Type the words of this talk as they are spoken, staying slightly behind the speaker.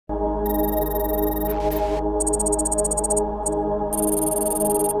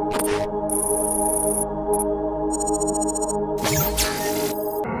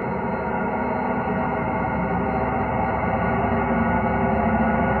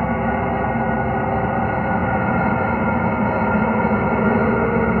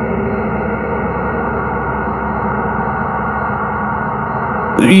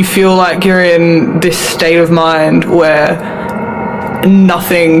you feel like you're in this state of mind where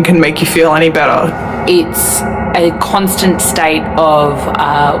nothing can make you feel any better. It's a constant state of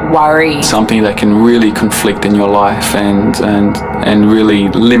worry. Something that can really conflict in your life and really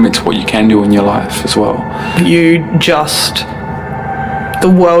limit what you can do in your life as well. The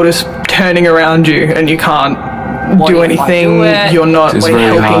world is turning around you and you can't do anything. You're not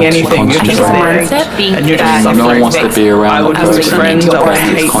helping anything. You're just there and you're just suffering. No one wants to be around. I would lose friends. I would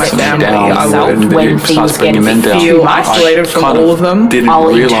hate my family. I would feel isolated from all of them. I'll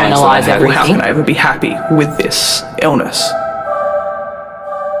internalize everything. How can I ever be happy with this illness?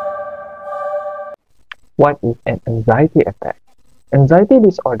 What is an anxiety attack? Anxiety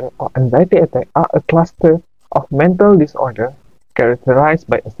disorder or anxiety attack are a cluster of mental disorder characterized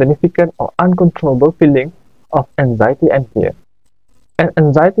by a significant or uncontrollable feeling of anxiety and fear. An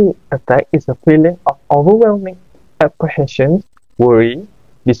anxiety attack is a feeling of overwhelming apprehension, worry,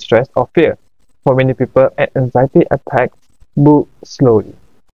 distress, or fear. For many people, an anxiety attack moves slowly.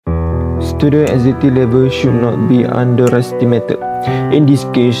 Student anxiety level should not be underestimated. In this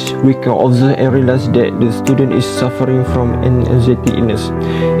case, we can observe and realize that the student is suffering from an anxiety illness.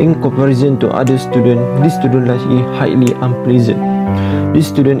 In comparison to other students, this student life is highly unpleasant. This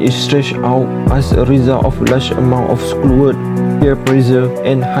student is stressed out as a result of large amount of schoolwork, peer pressure,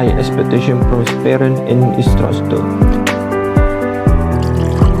 and high expectation from parents and instructors.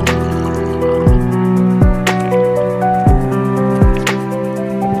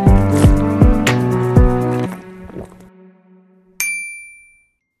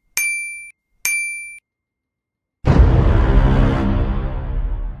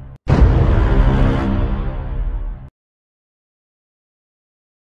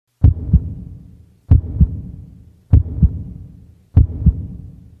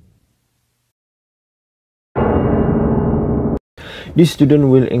 This student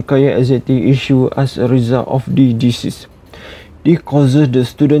will encounter anxiety issue as a result of the disease. This causes the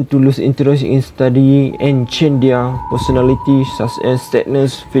student to lose interest in studying and change their personality, such as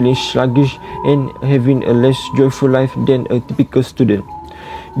sadness, feeling sluggish, and having a less joyful life than a typical student.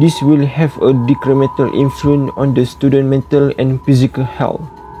 This will have a detrimental influence on the student's mental and physical health.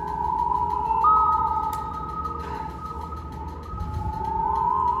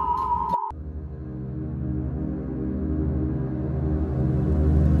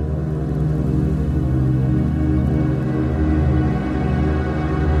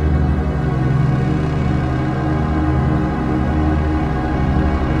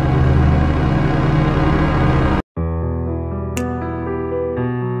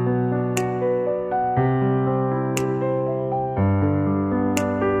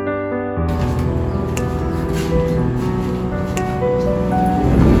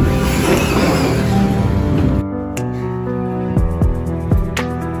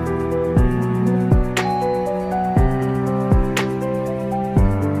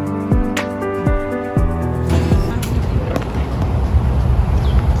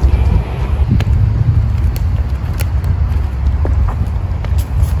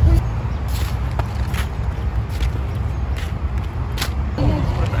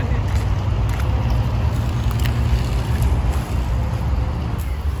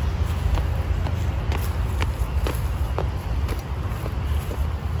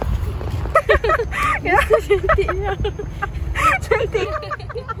 Cantiknya. Cantik.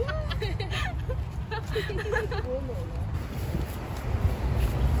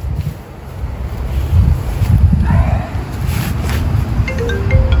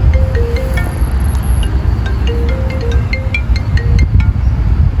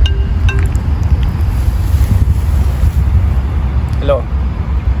 Hello.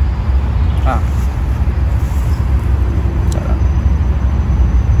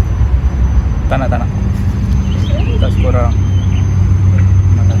 Tanah. Tas kurang.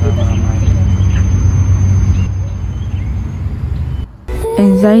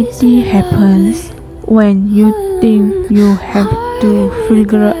 Anxiety happens when you think you have to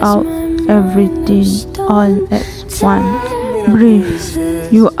figure out everything all at once. Breathe.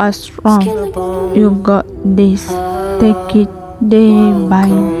 You are strong. You got this. Take it day by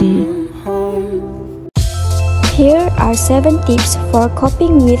day. Here are 7 tips for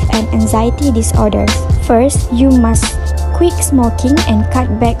coping with an anxiety disorder. First, you must quit smoking and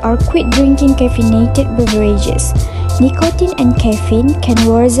cut back or quit drinking caffeinated beverages. Nicotine and caffeine can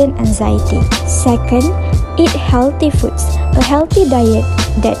worsen anxiety. Second, eat healthy foods. A healthy diet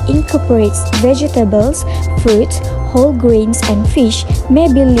that incorporates vegetables, fruits, whole grains, and fish may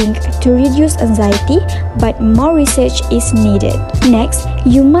be linked to reduce anxiety, but more research is needed. Next,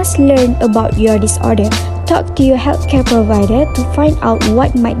 you must learn about your disorder. Talk to your healthcare provider to find out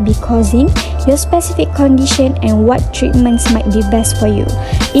what might be causing your specific condition and what treatments might be best for you.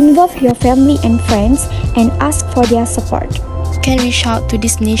 Involve your family and friends and ask for their support. You can reach out to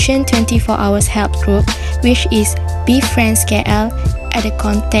this Nation 24 Hours Help Group, which is BeFriends KL, at the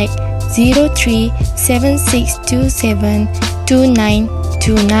contact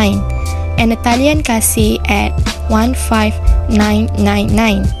 0376272929 and Italian Kasih at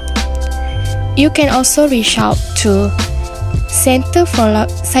 15999. You can also reach out to Center for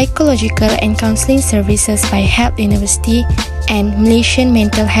Psychological and Counseling Services by Health University and Malaysian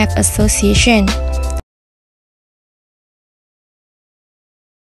Mental Health Association.